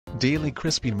daily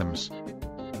crispy mums.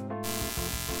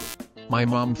 My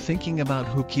mom thinking about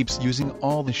who keeps using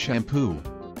all the shampoo.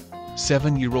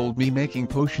 7-year-old me making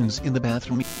potions in the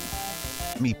bathroom.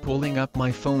 Me pulling up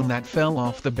my phone that fell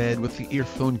off the bed with the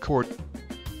earphone cord.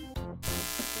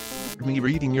 Me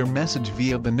reading your message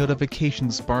via the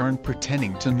notifications bar and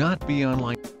pretending to not be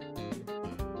online.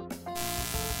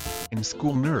 In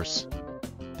school nurse.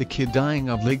 The kid dying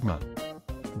of ligma.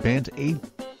 Band-Aid.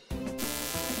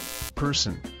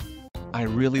 Person. I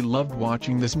really loved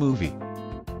watching this movie.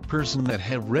 Person that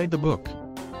have read the book.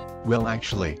 Well,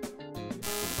 actually.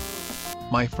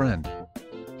 My friend.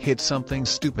 Hit something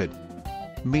stupid.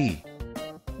 Me.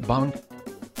 Bonk.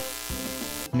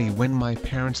 Me when my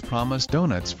parents promise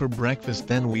donuts for breakfast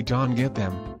then we don't get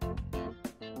them.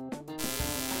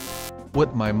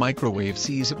 What my microwave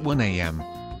sees at 1 AM.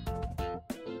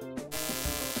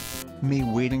 Me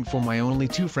waiting for my only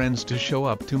 2 friends to show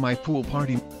up to my pool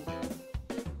party.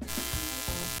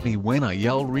 Me when I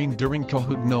yell ring during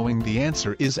Kahoot knowing the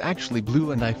answer is actually blue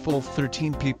and I fool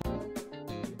 13 people.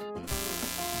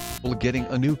 Getting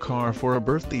a new car for a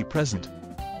birthday present.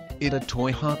 It a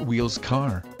toy Hot Wheels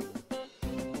car.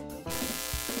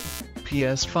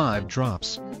 PS5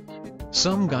 drops.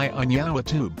 Some guy on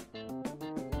YouTube.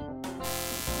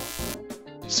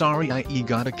 Sorry I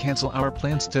gotta cancel our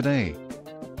plans today.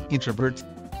 Introvert.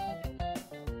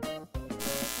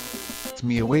 It's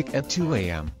me awake at 2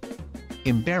 AM.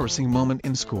 Embarrassing moment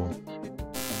in school.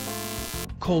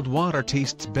 Cold water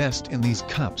tastes best in these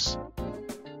cups.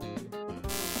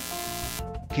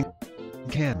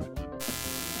 Can.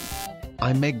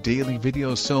 I make daily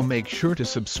videos so make sure to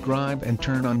subscribe and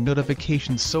turn on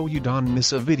notifications so you don't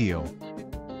miss a video.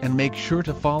 And make sure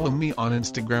to follow me on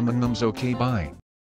Instagram and okay bye.